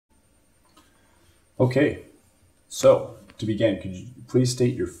Okay, so to begin, could you please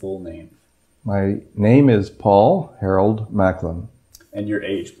state your full name? My name is Paul Harold Macklin. And your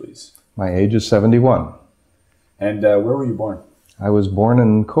age, please. My age is 71. And where were you born? I was born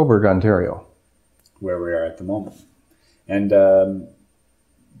in Cobourg, Ontario. Where we are at the moment. And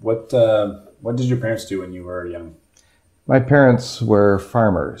what did your parents do when you were young? My parents were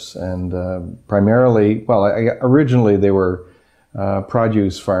farmers, and primarily, well, originally they were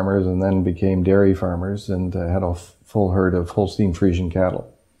produce farmers and then became dairy farmers and had a full herd of Holstein Friesian cattle.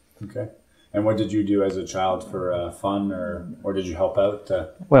 Okay. And what did you do as a child for fun, or did you help out?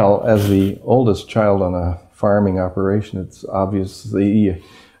 Well, as the oldest child on a farming operation, it's obviously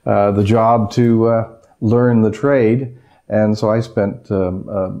the job to learn the trade. And so I spent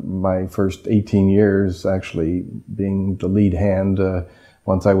my first 18 years actually being the lead hand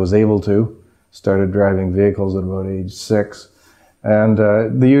once I was able to. Started driving vehicles at about age 6. And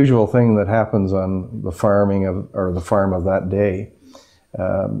the usual thing that happens on the farming or the farm of that day.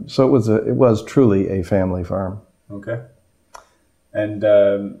 So it was truly a family farm. Okay. And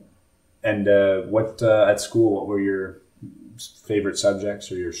what at school? What were your favorite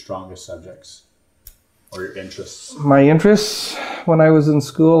subjects or your strongest subjects or your interests? My interests when I was in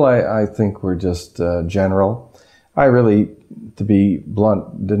school, I think were just general. I really, to be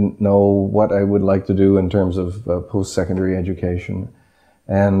blunt, didn't know what I would like to do in terms of post-secondary education,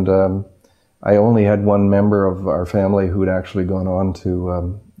 and I only had one member of our family who had actually gone on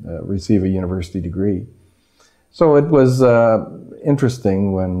to receive a university degree. So it was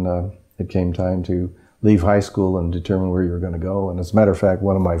interesting when it came time to leave high school and determine where you were going to go. And as a matter of fact,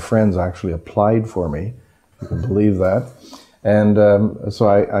 one of my friends actually applied for me, if you can believe that. And so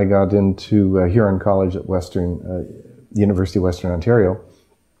I got into Huron College at University of Western Ontario.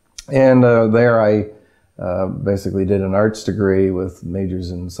 And there I basically did an arts degree with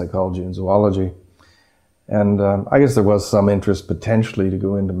majors in psychology and zoology. And I guess there was some interest potentially to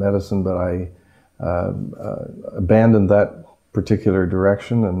go into medicine, but I abandoned that particular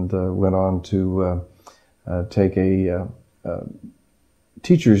direction and went on to take a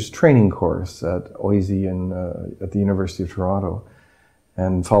teacher's training course at OISE at the University of Toronto.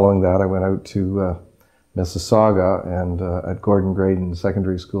 And following that, I went out to Mississauga, and at Gordon Graydon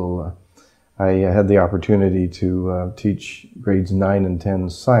Secondary School, I had the opportunity to teach grades 9 and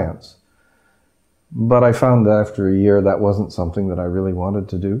 10 science. But I found that after a year that wasn't something that I really wanted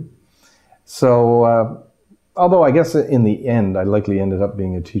to do. So, although I guess in the end I likely ended up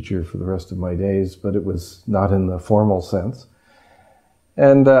being a teacher for the rest of my days, but it was not in the formal sense.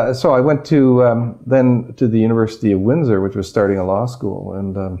 And so I went to then to the University of Windsor, which was starting a law school,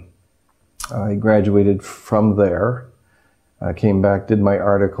 and I graduated from there. I came back, did my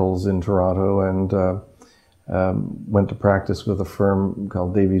articles in Toronto, and went to practice with a firm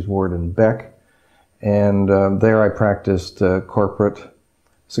called Davies, Ward and Beck. And there I practiced corporate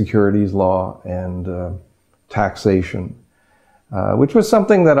securities law and taxation, which was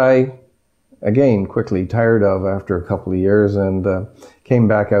something that I, again, quickly tired of after a couple of years, and came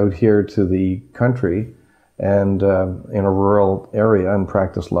back out here to the country and in a rural area and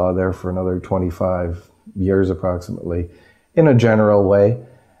practiced law there for another 25 years approximately, in a general way.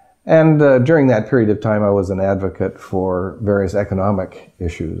 And during that period of time, I was an advocate for various economic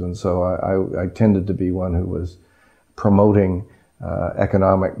issues. And so I tended to be one who was promoting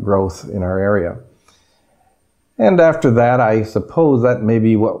economic growth in our area. And after that, I suppose that may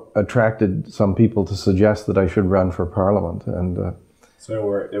be what attracted some people to suggest that I should run for Parliament. And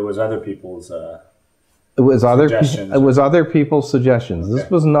so it was other people's suggestions. It was other people's suggestions. Okay. This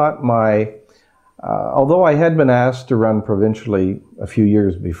was not my... although I had been asked to run provincially a few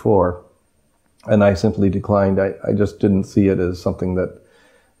years before, and I simply declined, I just didn't see it as something that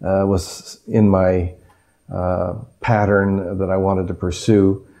was in my pattern that I wanted to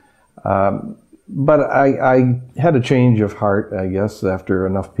pursue. But I had a change of heart, I guess, after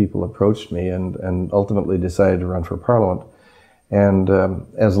enough people approached me, and ultimately decided to run for Parliament. And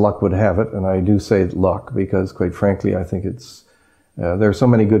as luck would have it, and I do say luck because, quite frankly, I think it's there are so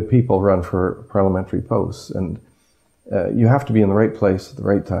many good people run for parliamentary posts, and you have to be in the right place at the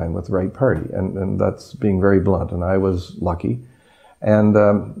right time with the right party, and that's being very blunt, and I was lucky. And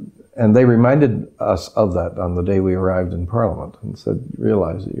they reminded us of that on the day we arrived in Parliament and said,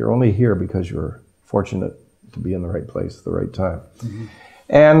 realize that you're only here because you're fortunate to be in the right place at the right time. Mm-hmm.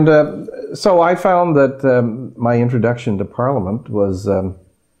 And so I found that my introduction to Parliament was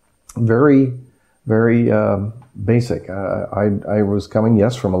very, very basic. I was coming,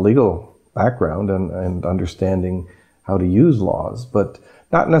 yes, from a legal background and understanding how to use laws, but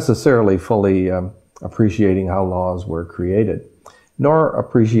not necessarily fully appreciating how laws were created, nor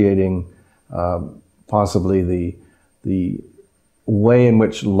appreciating possibly the way in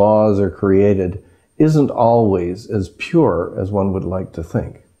which laws are created isn't always as pure as one would like to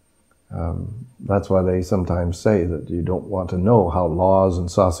think. That's why they sometimes say that you don't want to know how laws and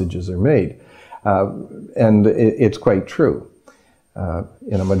sausages are made. And it's quite true.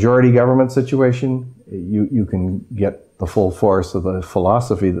 In a majority government situation, you can get the full force of the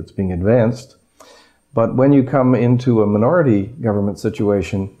philosophy that's being advanced. But when you come into a minority government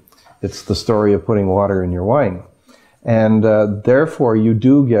situation, it's the story of putting water in your wine. And therefore, you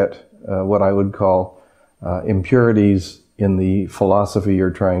do get what I would call impurities in the philosophy you're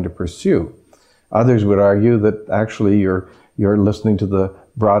trying to pursue. Others would argue that actually you're listening to the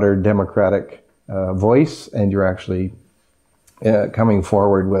broader democratic voice, and you're actually coming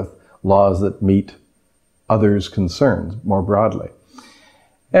forward with laws that meet others' concerns more broadly.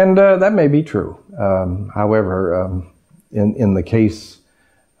 And that may be true. However, in the case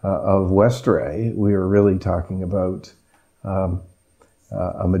of Westray, we were really talking about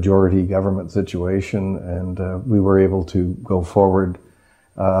a majority government situation, and we were able to go forward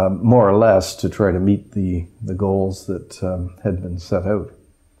more or less to try to meet the goals that had been set out.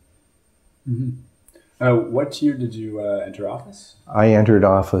 Mm-hmm. What year did you enter office? I entered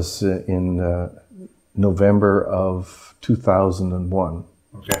office in November of 2001.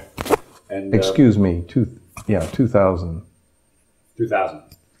 Okay. And excuse me, 2000. 2000.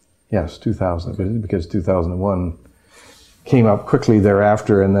 Yes, 2000, okay. Because 2001 came up quickly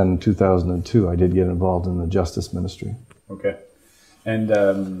thereafter, and then 2002 I did get involved in the Justice Ministry. Okay. And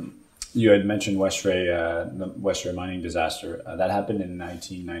you had mentioned Westray, the Westray Mining Disaster. That happened in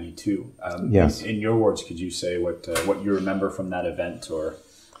 1992. Yes. In your words, could you say what you remember from that event, or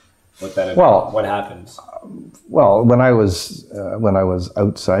what that event, what happened? Well, when I was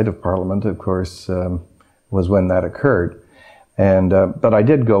outside of Parliament, of course, was when that occurred, and but I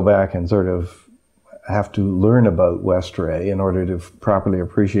did go back and sort of have to learn about Westray in order to properly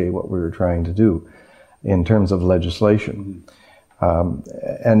appreciate what we were trying to do in terms of legislation.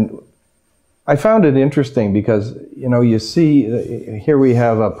 And I found it interesting because, you see, here we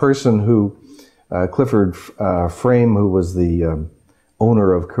have a person who, Clifford Frame, who was the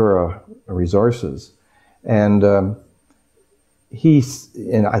owner of Cura Resources, and he,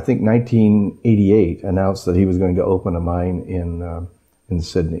 in I think 1988, announced that he was going to open a mine in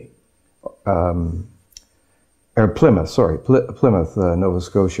Sydney. Or Plymouth, sorry, Plymouth, Nova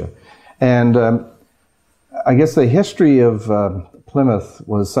Scotia. And I guess the history of Plymouth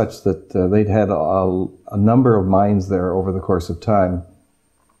was such that they'd had a number of mines there over the course of time.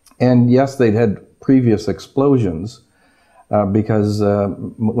 And yes, they'd had previous explosions because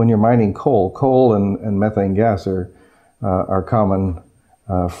when you're mining coal and methane gas are common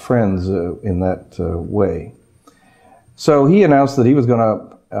friends in that way. So he announced that he was going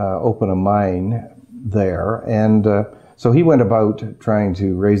to open a mine there, and so he went about trying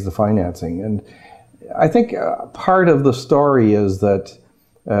to raise the financing. And I think part of the story is that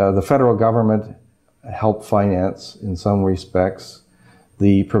the federal government helped finance in some respects.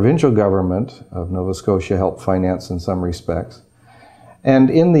 The provincial government of Nova Scotia helped finance in some respects. And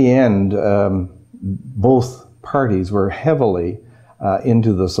in the end, both parties were heavily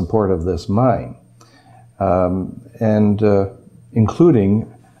into the support of this mine, including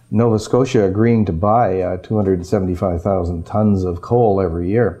Nova Scotia agreeing to buy 275,000 tons of coal every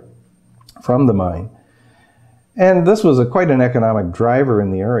year from the mine. And this was quite an economic driver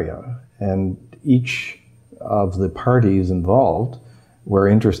in the area, and each of the parties involved were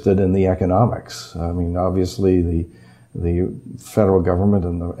interested in the economics. I mean, obviously the federal government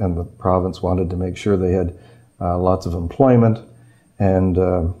and the province wanted to make sure they had lots of employment, and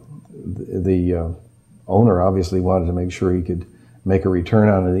the owner obviously wanted to make sure he could make a return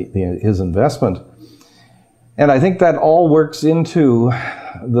on his investment. And I think that all works into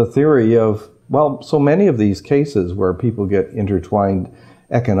the theory of, well, so many of these cases where people get intertwined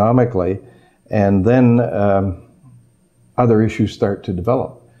economically, and then other issues start to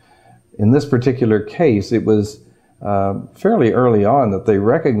develop. In this particular case, it was fairly early on that they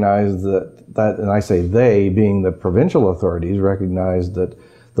recognized that, and I say they, being the provincial authorities, recognized that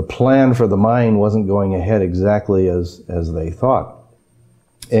the plan for the mine wasn't going ahead exactly as they thought.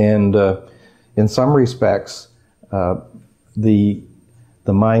 And in some respects, the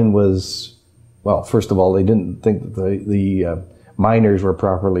mine was, well, first of all, they didn't think that the miners were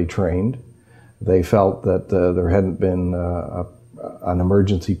properly trained. They felt that there hadn't been an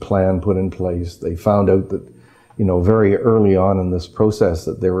emergency plan put in place. They found out that, very early on in this process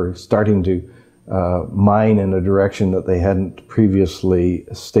that they were starting to mine in a direction that they hadn't previously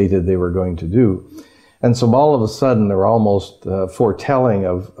stated they were going to do. And so all of a sudden, they're almost foretelling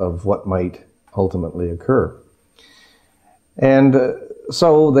of what might ultimately occur. And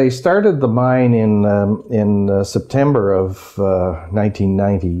so they started the mine in September of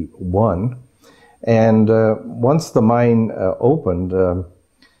 1991. And once the mine opened,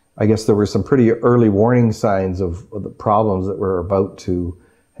 I guess there were some pretty early warning signs of the problems that were about to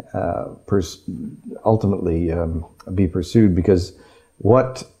ultimately be pursued, because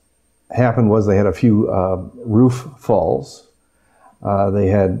what happened was they had a few roof falls. They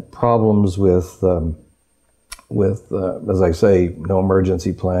had problems with as I say, no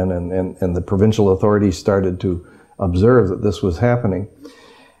emergency plan, and the provincial authorities started to observe that this was happening.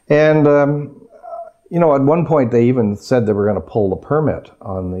 And you know, at one point they even said they were going to pull the permit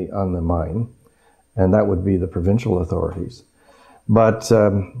on the mine, and that would be the provincial authorities. But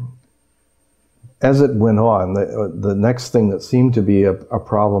as it went on, the next thing that seemed to be a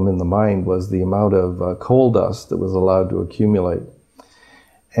problem in the mine was the amount of coal dust that was allowed to accumulate.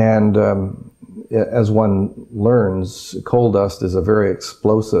 And as one learns, coal dust is a very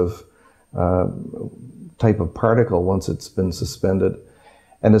explosive type of particle once it's been suspended.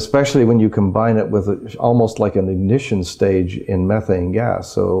 And especially when you combine it with almost like an ignition stage in methane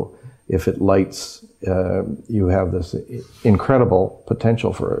gas. So if it lights, you have this incredible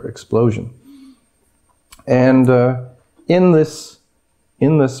potential for explosion. And in this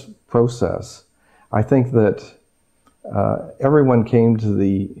process, I think that everyone came to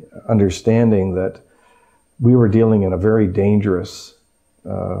the understanding that we were dealing in a very dangerous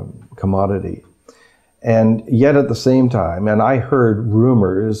commodity. And yet at the same time, and I heard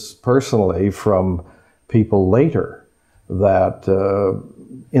rumors personally from people later that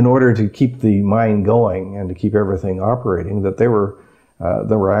in order to keep the mine going and to keep everything operating, that there were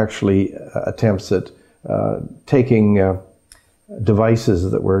actually attempts at taking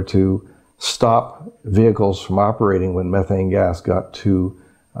devices that were to stop vehicles from operating when methane gas got too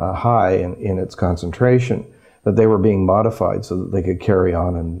high in its concentration, that they were being modified so that they could carry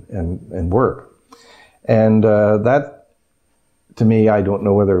on and work. And that, to me, I don't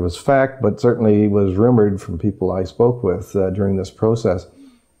know whether it was fact, but certainly was rumored from people I spoke with during this process.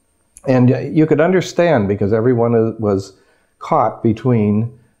 And you could understand, because everyone was caught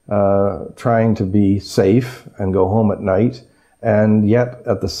between trying to be safe and go home at night, and yet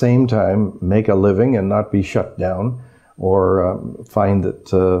at the same time make a living and not be shut down, or find that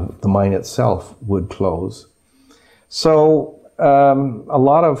the mine itself would close. So a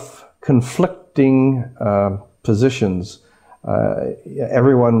lot of conflicting positions,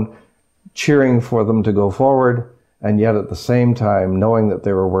 everyone cheering for them to go forward, and yet at the same time knowing that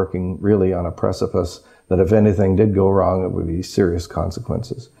they were working really on a precipice, that if anything did go wrong, it would be serious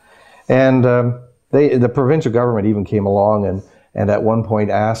consequences. And the provincial government even came along and at one point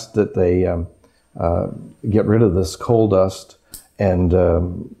asked that they get rid of this coal dust, and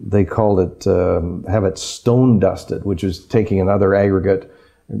they called it, have it stone dusted, which is taking another aggregate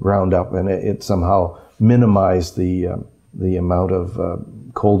ground up, and it somehow minimized the amount of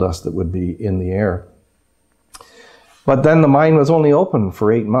coal dust that would be in the air. But then the mine was only open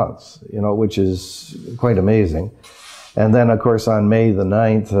for 8 months, you know, which is quite amazing. And then, of course, on May the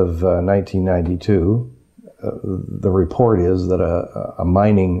 9th of 1992, the report is that a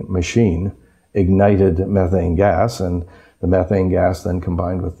mining machine ignited methane gas, and the methane gas then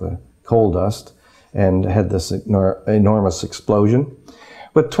combined with the coal dust and had this enormous explosion,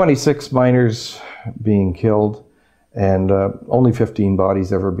 with 26 miners being killed and only 15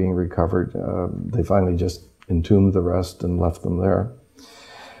 bodies ever being recovered. They finally just entombed the rest and left them there.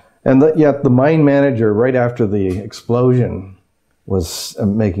 And yet the mine manager, right after the explosion, was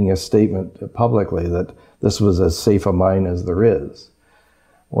making a statement publicly that this was as safe a mine as there is.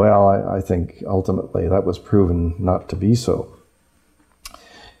 Well, I think ultimately that was proven not to be so.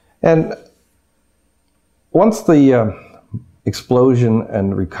 And once the explosion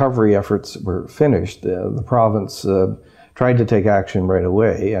and recovery efforts were finished, the province tried to take action right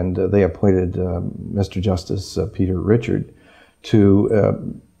away, and they appointed Mr. Justice Peter Richard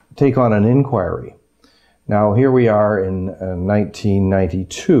to take on an inquiry. Now, here we are in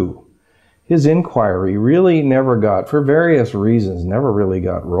 1992. His inquiry really never got, for various reasons, never really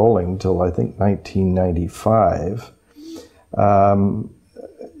got rolling until I think 1995.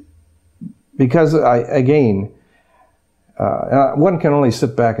 Because, one can only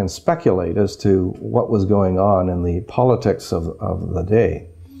sit back and speculate as to what was going on in the politics of the day.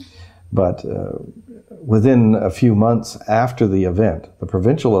 But within a few months after the event, the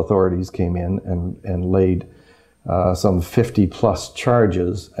provincial authorities came in and laid some 50+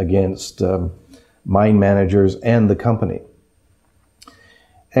 charges against mine managers and the company.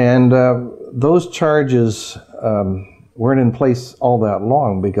 And those charges weren't in place all that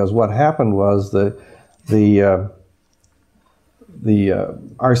long, because what happened was the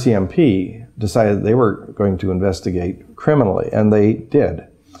RCMP decided they were going to investigate criminally, and they did.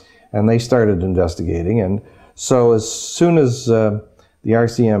 And they started investigating, and so as soon as the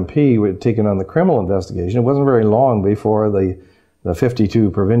RCMP had taken on the criminal investigation, it wasn't very long before the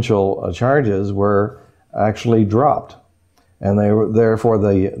 52 provincial charges were actually dropped. And they were, therefore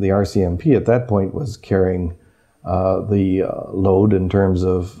the RCMP at that point was carrying the load in terms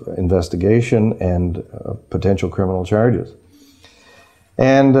of investigation and potential criminal charges.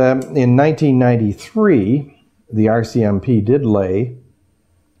 And in 1993, the RCMP did lay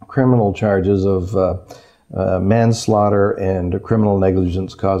criminal charges of manslaughter and criminal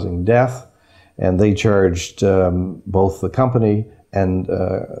negligence causing death, and they charged both the company and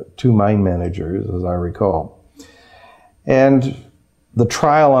 2 mine managers, as I recall. And the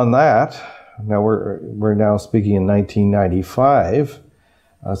trial on that, now we're now speaking in 1995,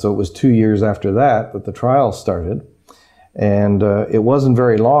 so it was 2 years after that the trial started, and it wasn't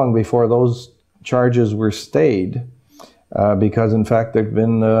very long before those charges were stayed, because in fact there'd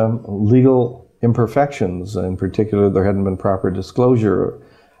been legal imperfections. In particular, there hadn't been proper disclosure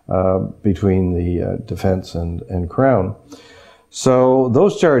between the defense and Crown. So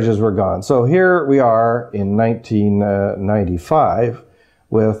those charges were gone. So here we are in 1995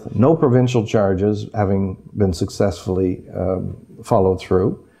 with no provincial charges having been successfully followed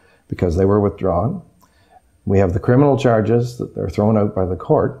through because they were withdrawn. We have the criminal charges that are thrown out by the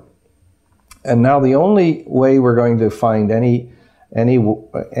court. And now the only way we're going to find any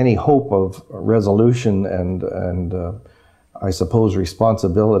hope of resolution and I suppose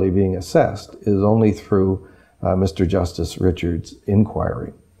responsibility being assessed is only through Mr. Justice Richard's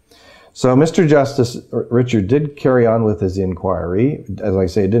inquiry. So Mr. Justice Richard did carry on with his inquiry. As I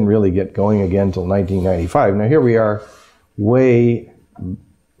say, it didn't really get going again until 1995. Now here we are way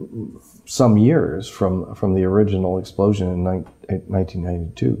some years from the original explosion in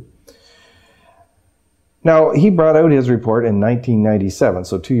 1992. Now, he brought out his report in 1997,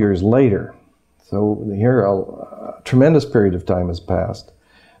 so 2 years later. So here a tremendous period of time has passed.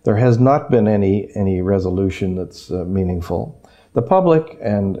 There has not been any resolution that's meaningful. The public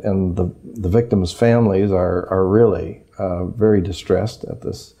and the victims' families are really very distressed at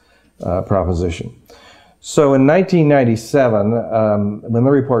this proposition. So in 1997, when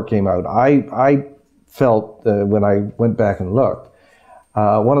the report came out, I felt, when I went back and looked,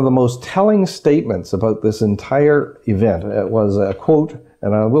 one of the most telling statements about this entire event was a quote,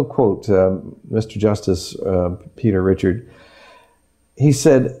 and I will quote Mr. Justice Peter Richard. He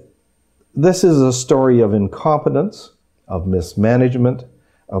said, "This is a story of incompetence, of mismanagement,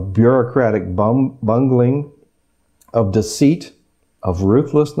 of bureaucratic bungling, of deceit, of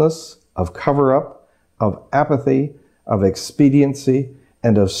ruthlessness, of cover-up, of apathy, of expediency,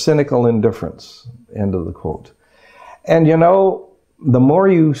 and of cynical indifference." End of the quote. And you know, the more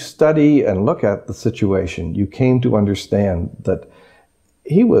you study and look at the situation, you came to understand that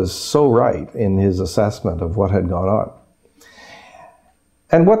he was so right in his assessment of what had gone on.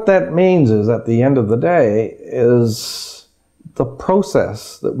 And what that means is, at the end of the day, is the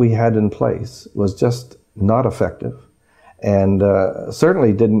process that we had in place was just not effective, and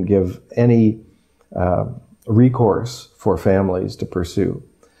certainly didn't give any recourse for families to pursue.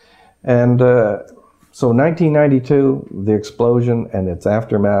 And so 1992, the explosion and its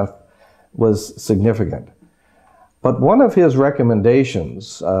aftermath was significant. But one of his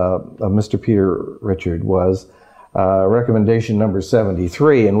recommendations of Mr. Peter Richard was recommendation number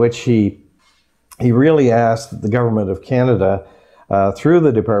 73, in which he really asked the Government of Canada, through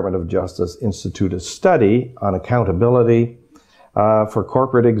the Department of Justice, institute a study on accountability for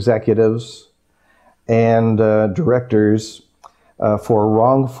corporate executives and directors for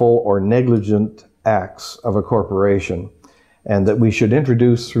wrongful or negligent acts of a corporation, and that we should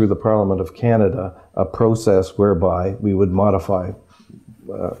introduce through the Parliament of Canada a process whereby we would modify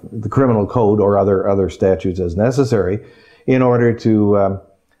the criminal code or other statutes as necessary in order to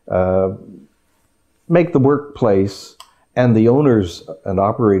make the workplace and the owners and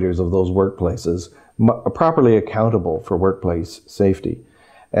operators of those workplaces properly accountable for workplace safety.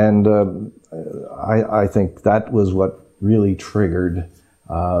 And I think that was what really triggered,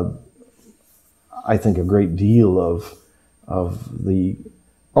 I think, a great deal of the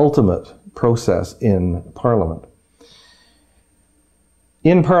ultimate process in Parliament.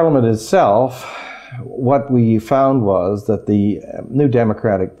 In Parliament itself, what we found was that the New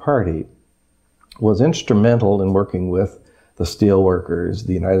Democratic Party was instrumental in working with the steelworkers,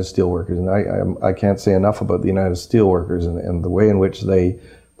 the United Steelworkers, and I can't say enough about the United Steelworkers and the way in which they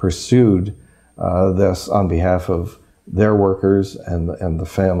pursued this on behalf of their workers and the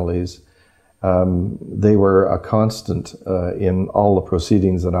families. They were a constant in all the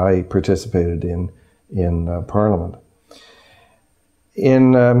proceedings that I participated in Parliament.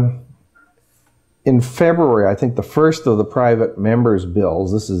 In February, I think the first of the private members'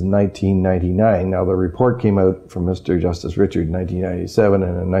 bills, this is 1999. Now, the report came out from Mr. Justice Richard in 1997,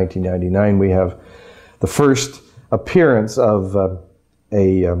 and in 1999 we have the first appearance of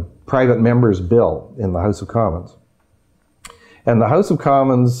a private members' bill in the House of Commons. And the House of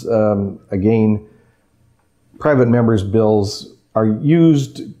Commons, again, private members' bills are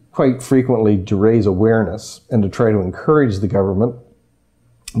used quite frequently to raise awareness and to try to encourage the government,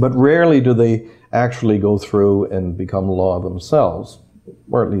 but rarely do they actually go through and become law themselves,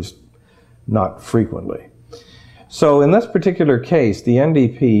 or at least not frequently. So in this particular case, the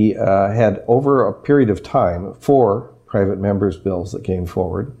NDP had, over a period of time, 4 private members' bills that came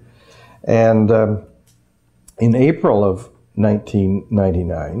forward. And in April of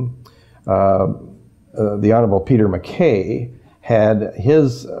 1999, the Honourable Peter McRae had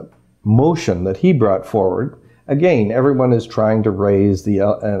his motion that he brought forward. Again, everyone is trying to raise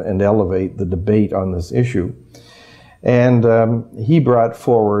and elevate the debate on this issue. And he brought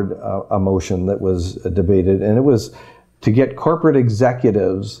forward a motion that was debated, and it was to get corporate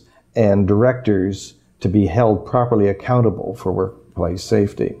executives and directors to be held properly accountable for workplace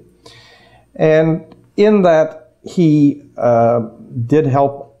safety. And in that, he did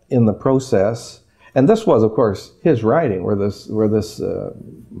help in the process. And this was, of course, his riding where this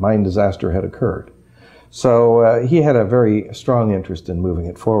mine disaster had occurred. So he had a very strong interest in moving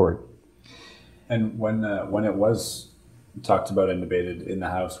it forward. And when it was talked about and debated in the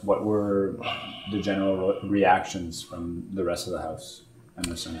House, what were the general reactions from the rest of the House and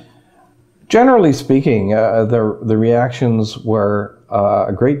the Senate? Generally speaking, the reactions were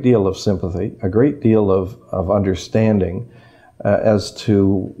a great deal of sympathy, a great deal of understanding as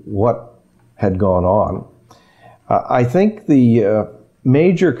to what had gone on. I think the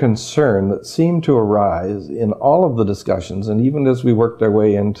major concern that seemed to arise in all of the discussions, and even as we worked our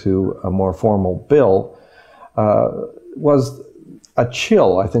way into a more formal bill, was a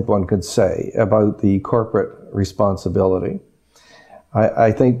chill, I think one could say, about the corporate responsibility.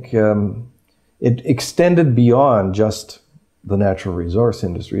 I think it extended beyond just the natural resource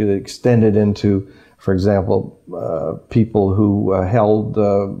industry. It extended into, for example, people who held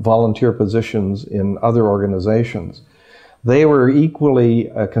volunteer positions in other organizations. They were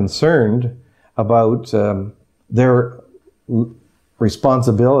equally concerned about their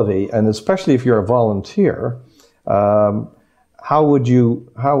responsibility, and especially if you're a volunteer, how would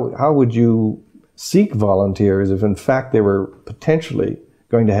you seek volunteers if in fact they were potentially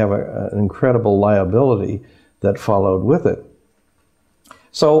going to have an incredible liability that followed with it?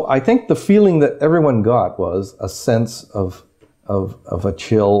 So I think the feeling that everyone got was a sense of a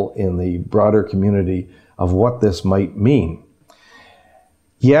chill in the broader community of what this might mean.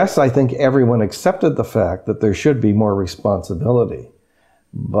 Yes, I think everyone accepted the fact that there should be more responsibility,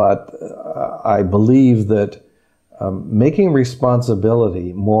 but I believe that making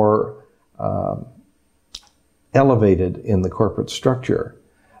responsibility more elevated in the corporate structure,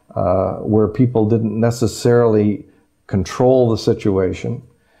 where people didn't necessarily control the situation,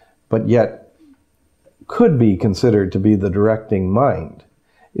 but yet could be considered to be the directing mind,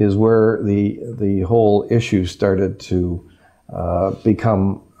 is where the whole issue started to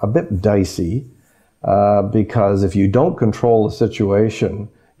become a bit dicey, because if you don't control the situation,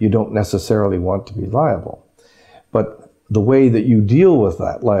 you don't necessarily want to be liable. But the way that you deal with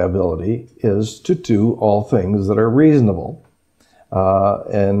that liability is to do all things that are reasonable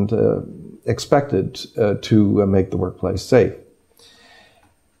and expected to make the workplace safe.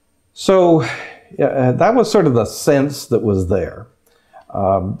 So that was sort of the sense that was there.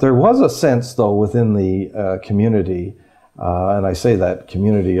 There was a sense, though, within the community, and I say that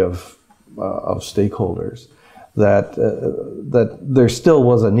community of stakeholders, that there still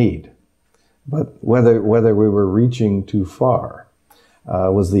was a need. But whether we were reaching too far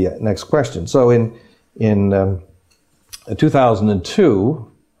was the next question. So in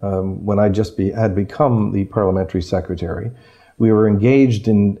 2002, when I just had become the Parliamentary Secretary, we were engaged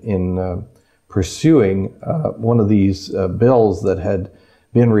in pursuing one of these bills that had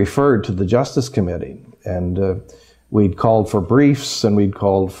been referred to the Justice Committee. And we'd called for briefs and we'd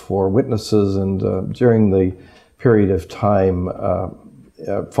called for witnesses, and during the period of time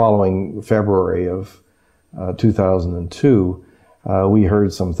following February of 2002, we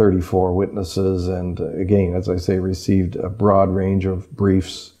heard some 34 witnesses, and again, as I say, received a broad range of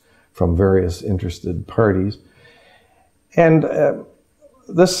briefs from various interested parties. And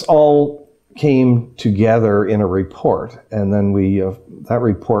this all came together in a report, and then that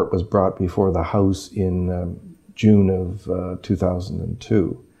report was brought before the House in June of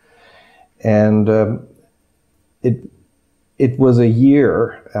 2002. And it was a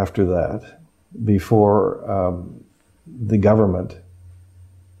year after that before the government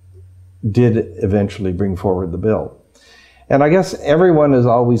did eventually bring forward the bill. And I guess everyone is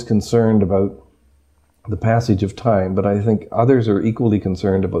always concerned about the passage of time, but I think others are equally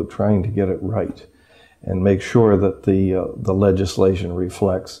concerned about trying to get it right and make sure that the legislation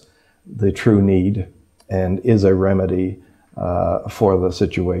reflects the true need and is a remedy for the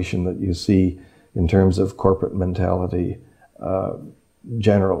situation that you see in terms of corporate mentality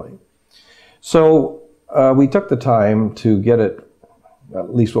generally. So we took the time to get it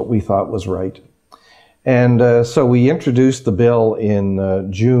at least what we thought was right. And so we introduced the bill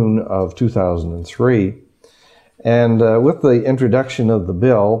in June of 2003. And with the introduction of the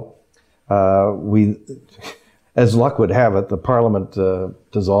bill, as luck would have it, the Parliament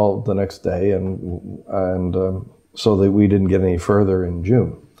dissolved the next day, and so that we didn't get any further in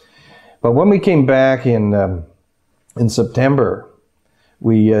June. But when we came back in September,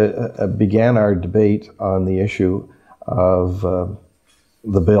 we began our debate on the issue of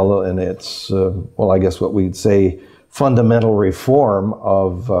the bill and its, well, I guess what we'd say, fundamental reform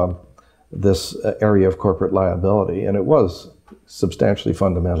of this area of corporate liability. And it was substantially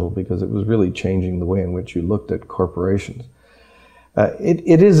fundamental because it was really changing the way in which you looked at corporations.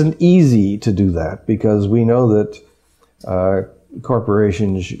 It isn't easy to do that because we know that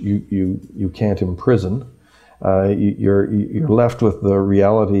corporations you can't imprison. You're left with the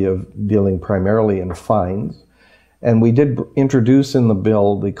reality of dealing primarily in fines. And we did introduce in the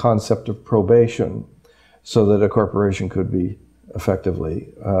bill the concept of probation so that a corporation could be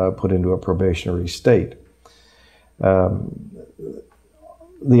effectively put into a probationary state. The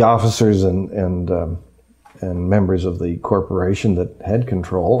officers and members of the corporation that had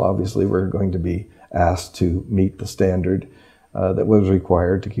control obviously were going to be asked to meet the standard that was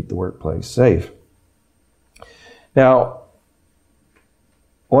required to keep the workplace safe. Now,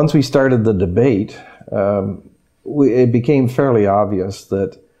 once we started the debate, it became fairly obvious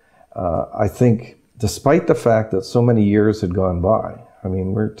that I think, despite the fact that so many years had gone by, I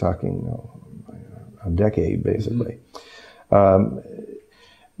mean, we're talking a decade basically,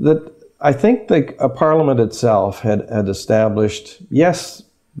 that I think the Parliament itself had established, yes,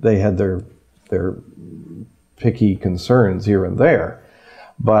 they had their picky concerns here and there,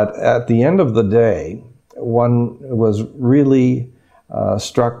 but at the end of the day, one was really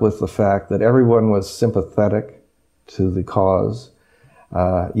struck with the fact that everyone was sympathetic to the cause.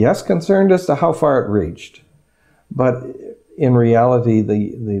 Yes, concerned as to how far it reached, but in reality,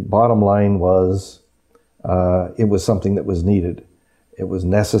 the bottom line was it was something that was needed. It was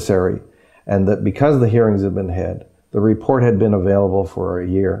necessary, and that because the hearings had been had, the report had been available for a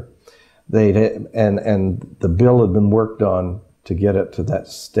year, and the bill had been worked on to get it to that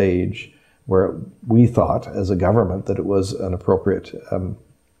stage where we thought, as a government, that it was an appropriate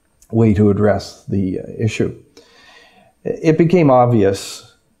way to address the issue. It became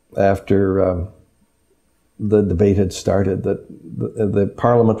obvious after the debate had started that the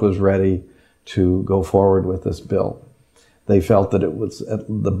Parliament was ready to go forward with this bill. They felt that it was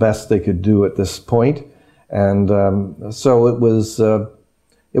the best they could do at this point, and so it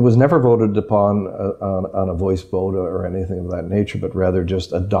was never voted upon on a voice vote or anything of that nature, but rather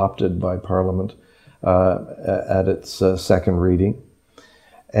just adopted by Parliament at its second reading.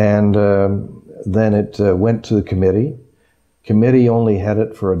 And then it went to the committee. Committee only had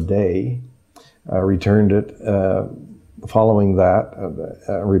it for a day, returned it following that,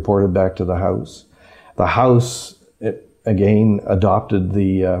 reported back to the House. The House, again, adopted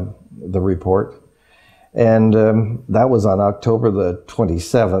the report. And that was on October the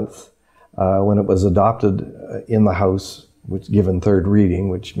 27th, when it was adopted in the House, which given third reading,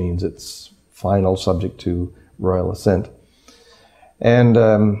 which means it's final, subject to royal assent. And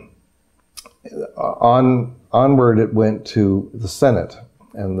onward it went to the Senate,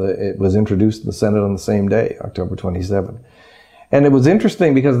 and it was introduced in the Senate on the same day, October 27th. And it was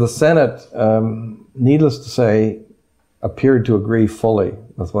interesting because the Senate, needless to say, appeared to agree fully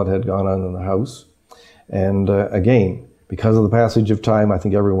with what had gone on in the House. And again, because of the passage of time, I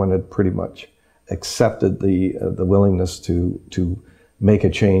think everyone had pretty much accepted the willingness to make a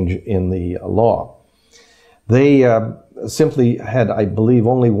change in the law. They simply had, I believe,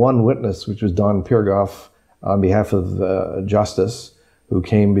 only one witness, which was Don Pirgoff, on behalf of Justice, who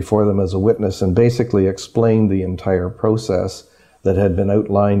came before them as a witness and basically explained the entire process that had been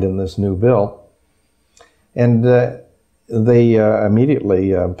outlined in this new bill. And they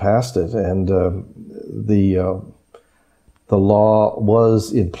immediately passed it, and the law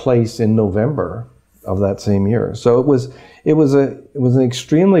was in place in November of that same year. So it was an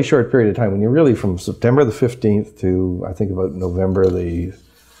extremely short period of time. When you're really from September the 15th to I think about November the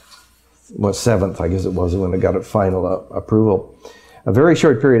 7th, I guess it was when it got its final approval. A very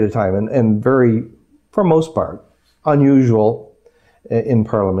short period of time, and very, for most part, unusual in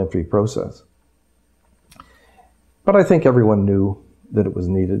parliamentary process. But I think everyone knew that it was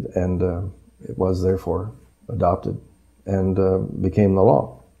needed, and it was therefore adopted and became the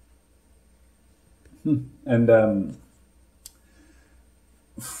law. And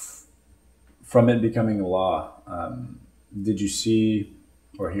from it becoming a law, did you see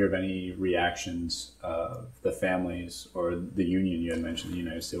or hear of any reactions of the families or the union? You had mentioned the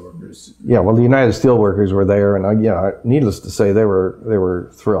United Steelworkers. Yeah, well, the United Steelworkers were there, and needless to say, they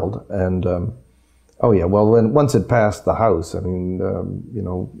were thrilled. And oh yeah, well, once it passed the House, I mean,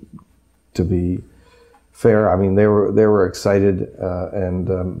 to be fair, I mean, they were excited,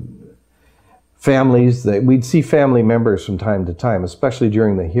 and families, we'd see family members from time to time, especially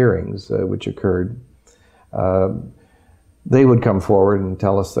during the hearings which occurred. They would come forward and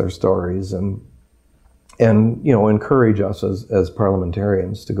tell us their stories, and encourage us as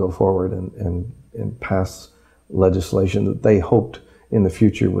parliamentarians to go forward and pass legislation that they hoped in the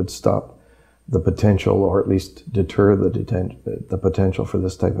future would stop the potential, or at least deter the potential for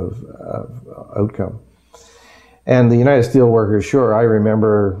this type of outcome. And the United Steelworkers, sure, I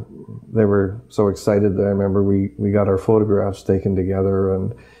remember they were so excited that I remember we got our photographs taken together,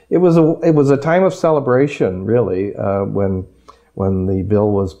 and it was a time of celebration, really, when the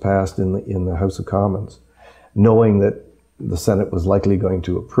bill was passed in the House of Commons, knowing that the Senate was likely going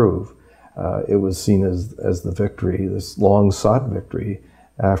to approve. It was seen as the victory, this long-sought victory,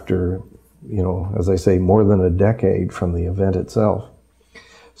 after, as I say, more than a decade from the event itself.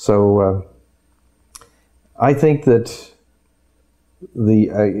 So I think that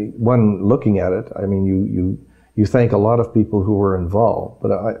one looking at it, I mean, you thank a lot of people who were involved,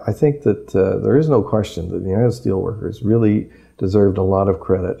 but I think that there is no question that the United Steelworkers really deserved a lot of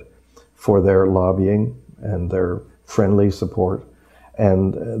credit for their lobbying and their friendly support,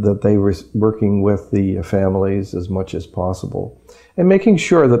 and that they were working with the families as much as possible, and making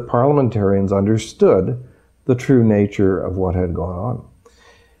sure that parliamentarians understood the true nature of what had gone on.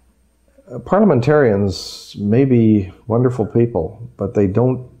 Parliamentarians may be wonderful people, but they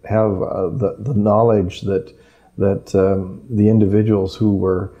don't have the knowledge that the individuals who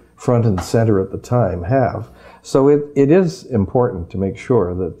were front and center at the time have. So it is important to make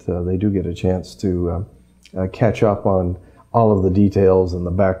sure that they do get a chance to catch up on all of the details and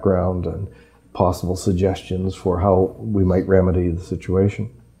the background and possible suggestions for how we might remedy the situation.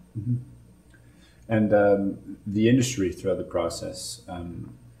 Mm-hmm. And the industry throughout the process,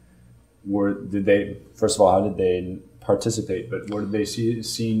 first of all, how did they participate, but were they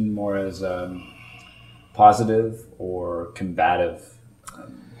seen more as positive or combative?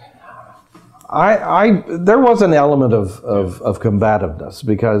 There was an element of combativeness,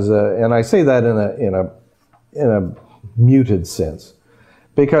 because, and I say that in a muted sense,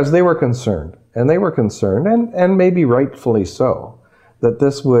 because they were concerned, and maybe rightfully so, that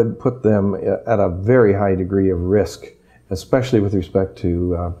this would put them at a very high degree of risk, especially with respect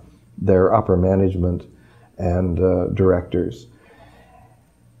to their upper management and directors.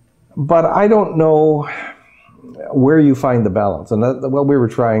 But I don't know where you find the balance. And what we were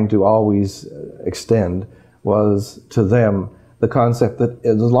trying to always extend was to them the concept that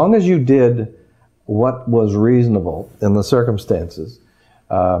as long as you did what was reasonable in the circumstances,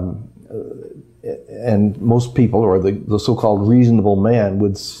 and most people, or the so-called reasonable man,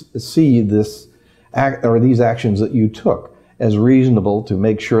 would see this act or these actions that you took as reasonable to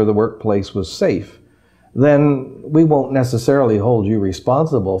make sure the workplace was safe, then we won't necessarily hold you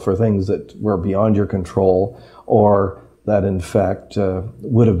responsible for things that were beyond your control, or that in fact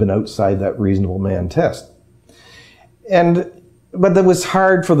would have been outside that reasonable man test. But it was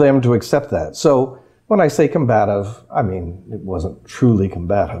hard for them to accept that. So when I say combative, I mean, it wasn't truly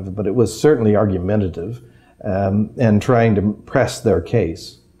combative, but it was certainly argumentative, and trying to press their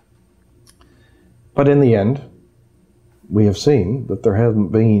case. But in the end, we have seen that there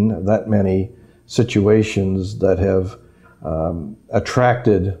haven't been that many situations that have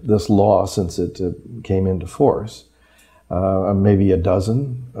attracted this law since it came into force. Maybe a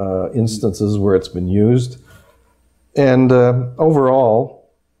dozen instances where it's been used. And overall,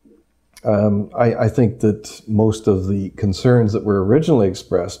 I think that most of the concerns that were originally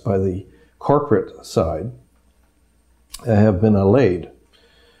expressed by the corporate side have been allayed.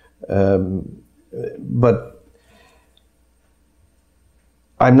 But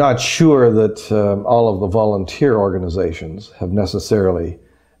I'm not sure that all of the volunteer organizations have necessarily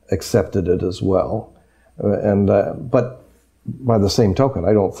accepted it as well. But by the same token,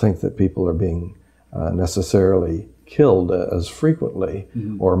 I don't think that people are being necessarily killed as frequently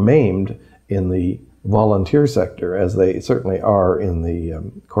or maimed in the volunteer sector as they certainly are in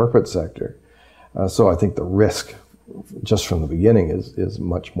the corporate sector. So I think the risk just from the beginning is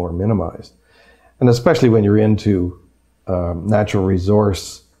much more minimized. And especially when you're into natural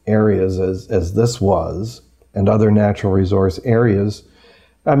resource areas as this was, and other natural resource areas,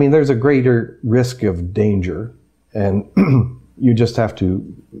 I mean, there's a greater risk of danger, and you just have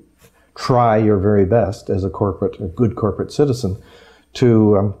to try your very best as a good corporate citizen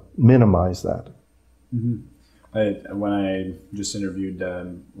to minimize that. When I just interviewed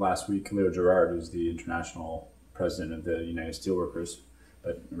last week Leo Gerard, who's the international president of the United Steelworkers,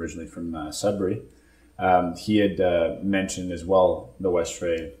 but originally from Sudbury, he had mentioned as well the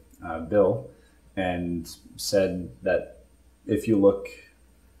Westray Bill, and said that if you look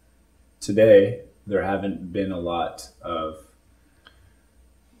today, there haven't been a lot of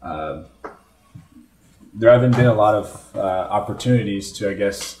opportunities to, I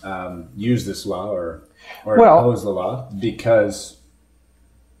guess, use this law or oppose the law, because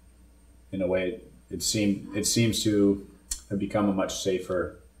in a way it seems to have become a much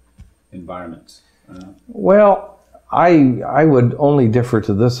safer environment. Well, I would only differ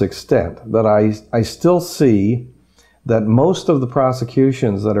to this extent, that I still see that most of the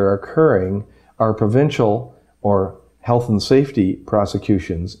prosecutions that are occurring are provincial or health and safety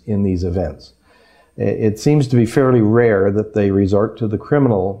prosecutions in these events. It seems to be fairly rare that they resort to the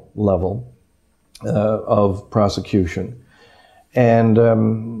criminal level of prosecution. And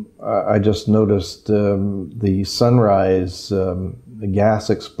I just noticed the Sunrise the gas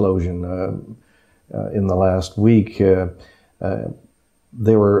explosion in the last week.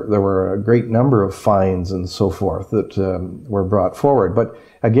 There were a great number of fines and so forth that were brought forward. But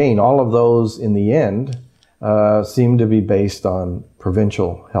again, all of those in the end seem to be based on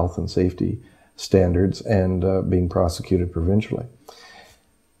provincial health and safety standards and being prosecuted provincially.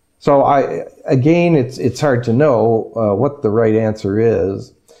 So again, it's hard to know what the right answer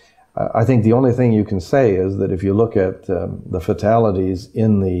is. I think the only thing you can say is that if you look at the fatalities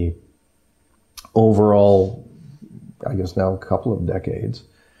in the overall, I guess now a couple of decades,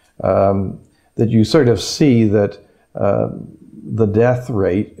 that you sort of see that the death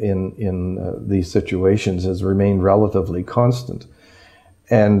rate in these situations has remained relatively constant.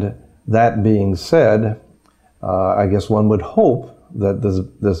 And that being said, I guess one would hope that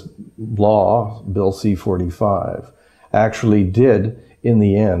this law, Bill C-45, actually did, in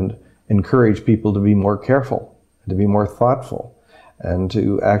the end, encourage people to be more careful, to be more thoughtful, and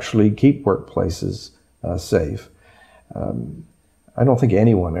to actually keep workplaces safe. I don't think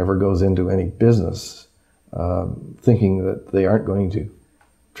anyone ever goes into any business thinking that they aren't going to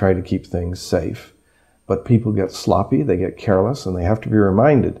try to keep things safe. But people get sloppy, they get careless, and they have to be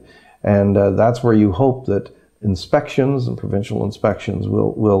reminded. And that's where you hope that inspections and provincial inspections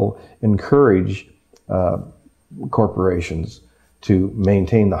will encourage corporations to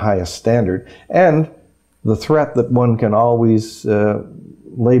maintain the highest standard. And the threat that one can always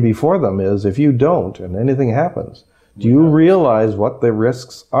lay before them is, if you don't and anything happens, do you realize what the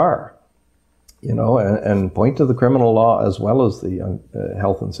risks are? You know, and point to the criminal law as well as the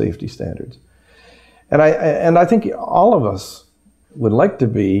health and safety standards. And I think all of us would like to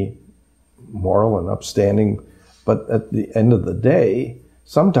be moral and upstanding, but at the end of the day,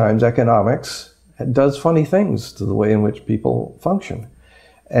 sometimes economics does funny things to the way in which people function.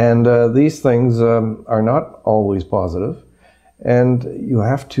 And these things are not always positive. And you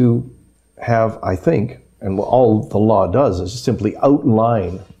have to have, I think, and all the law does is simply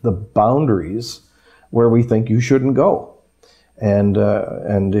outline the boundaries where we think you shouldn't go. And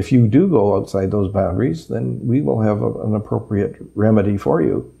if you do go outside those boundaries, then we will have an appropriate remedy for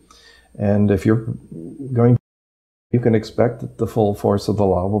you. And if you're going, you can expect that the full force of the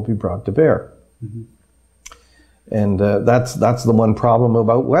law will be brought to bear. Mm-hmm. And that's the one problem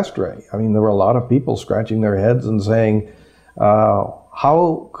about Westray. I mean, there were a lot of people scratching their heads and saying,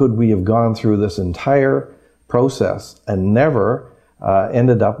 how could we have gone through this entire process and never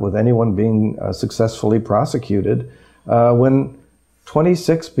ended up with anyone being successfully prosecuted when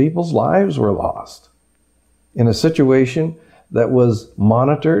 26 people's lives were lost in a situation that was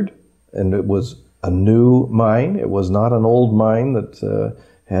monitored, and it was a new mine. It was not an old mine that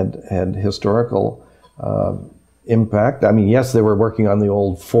had historical impact. I mean, yes, they were working on the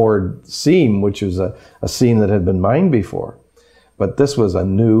old Ford seam, which was a seam that had been mined before. But this was a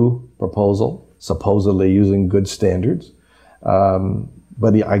new proposal, supposedly using good standards.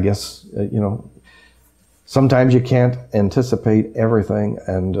 but I guess, sometimes you can't anticipate everything,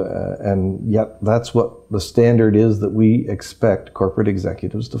 and yet that's what the standard is that we expect corporate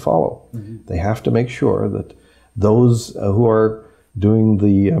executives to follow. Mm-hmm. They have to make sure that those who are doing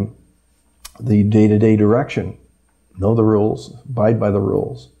the day-to-day direction know the rules, abide by the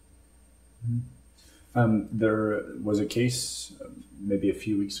rules. Mm-hmm. There was a case maybe a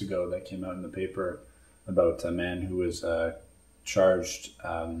few weeks ago that came out in the paper about a man who was charged,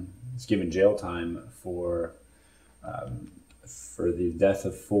 was given jail time for the death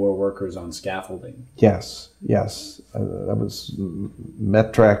of 4 workers on scaffolding. Yes. That was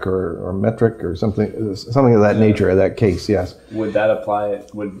Metric or Metric or something of that nature. That case, yes. Would that apply?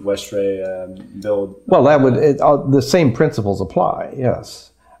 Would Westray Bill? Well, that would the same principles apply.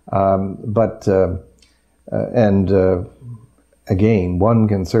 Yes, but again, one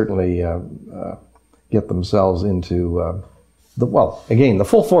can certainly get themselves into the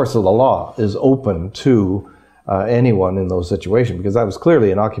full force of the law is open to anyone in those situations, because that was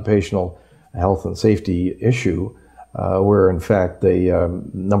clearly an occupational health and safety issue, where in fact they,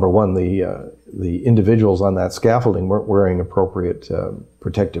 number one, the individuals on that scaffolding weren't wearing appropriate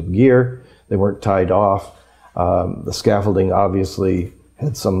protective gear. They weren't tied off. The scaffolding obviously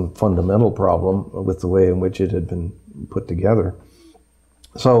had some fundamental problem with the way in which it had been put together.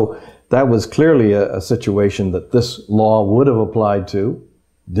 So that was clearly a situation that this law would have applied to,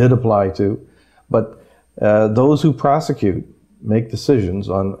 did apply to, but those who prosecute make decisions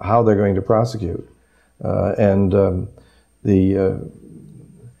on how they're going to prosecute. There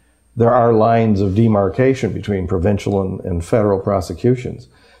are lines of demarcation between provincial and federal prosecutions.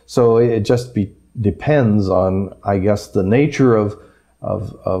 So it just depends on, I guess, the nature of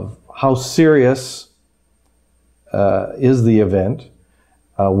how serious is the event,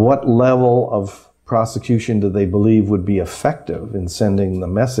 what level of prosecution do they believe would be effective in sending the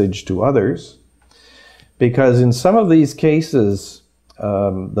message to others. Because in some of these cases,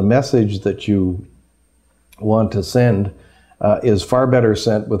 the message that you want to send is far better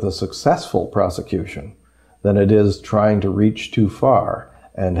sent with a successful prosecution than it is trying to reach too far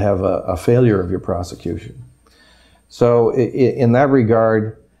and have a failure of your prosecution. So in that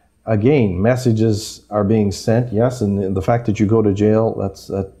regard, again, messages are being sent, yes, and the fact that you go to jail,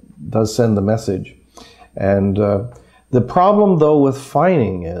 that does send the message. And the problem, though, with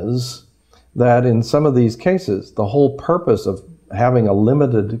fining is that in some of these cases, the whole purpose of having a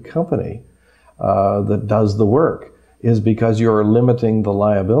limited company that does the work is because you're limiting the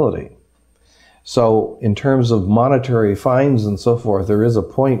liability. So in terms of monetary fines and so forth, there is a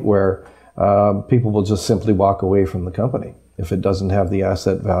point where people will just simply walk away from the company if it doesn't have the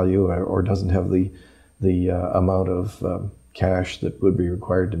asset value or doesn't have the amount of cash that would be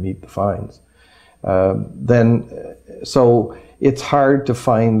required to meet the fines. So it's hard to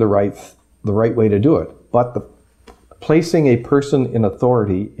find the right way to do it. But placing a person in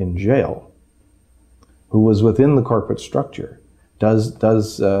authority in jail who was within the corporate structure does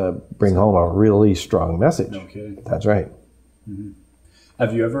bring home a really strong message. No kidding. That's right. Mm-hmm.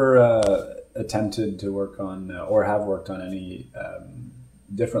 Have you ever attempted to work on or have worked on any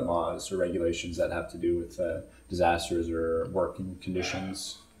different laws or regulations that have to do with disasters or working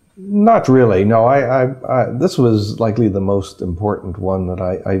conditions? Not really. No, this was likely the most important one that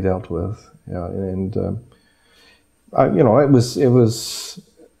I dealt with. Yeah, and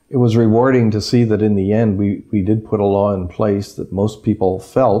it was rewarding to see that in the end we did put a law in place that most people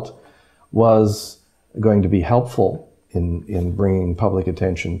felt was going to be helpful in bringing public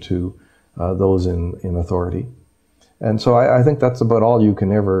attention to those in authority. And so I think that's about all you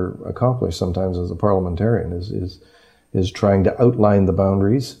can ever accomplish sometimes as a parliamentarian is trying to outline the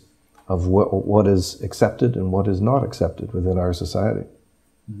boundaries of what is accepted and what is not accepted within our society.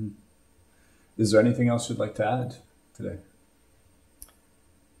 Mm-hmm. Is there anything else you'd like to add today?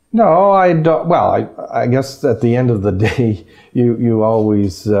 No, I don't. Well, I guess at the end of the day, you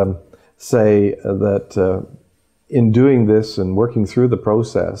always say that in doing this and working through the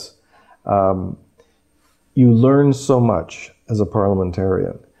process, you learn so much as a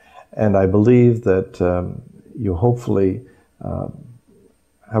parliamentarian. And I believe that you hopefully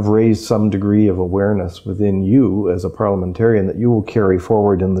have raised some degree of awareness within you as a parliamentarian that you will carry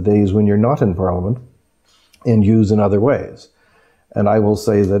forward in the days when you're not in Parliament and use in other ways. And I will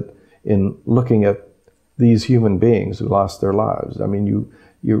say that in looking at these human beings who lost their lives, I mean,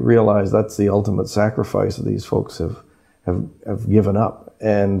 you realize that's the ultimate sacrifice that these folks have given up.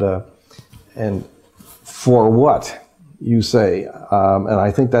 And for what, you say. And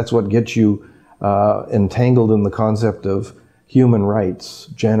I think that's what gets you entangled in the concept of human rights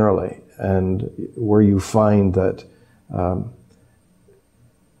generally, and where you find that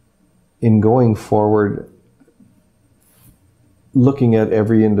in going forward, looking at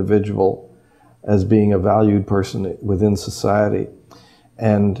every individual as being a valued person within society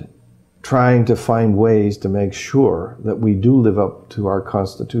and trying to find ways to make sure that we do live up to our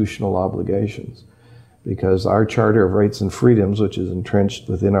constitutional obligations. Because our Charter of Rights and Freedoms, which is entrenched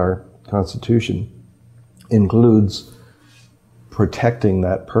within our Constitution, includes protecting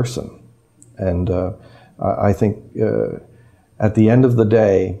that person. And I think at the end of the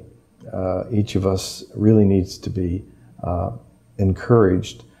day, each of us really needs to be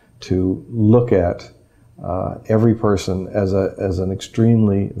encouraged to look at every person as an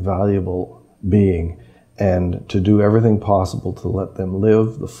extremely valuable being, and to do everything possible to let them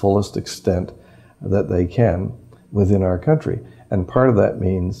live the fullest extent that they can within our country. And part of that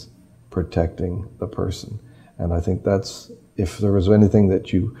means protecting the person. And I think that's, if there was anything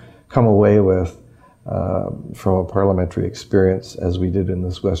that you come away with from a parliamentary experience, as we did in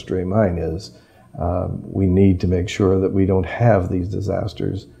this Westray mine, is we need to make sure that we don't have these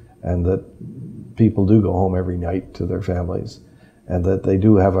disasters, and that people do go home every night to their families, and that they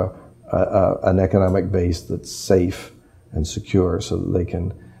do have an economic base that's safe and secure, so that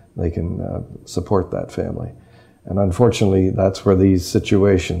they can support that family. And unfortunately, that's where these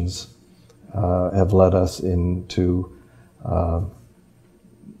situations have led us into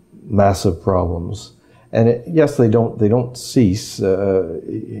massive problems. And yes, they don't cease.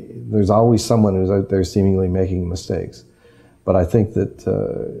 There's always someone who's out there seemingly making mistakes. But I think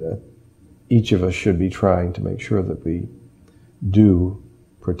that each of us should be trying to make sure that we do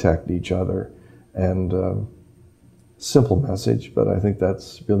protect each other. And simple message, but I think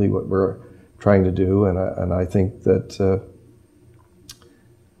that's really what we're trying to do. And I think that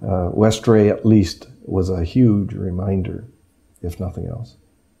Westray at least was a huge reminder, if nothing else.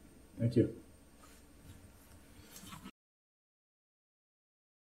 Thank you.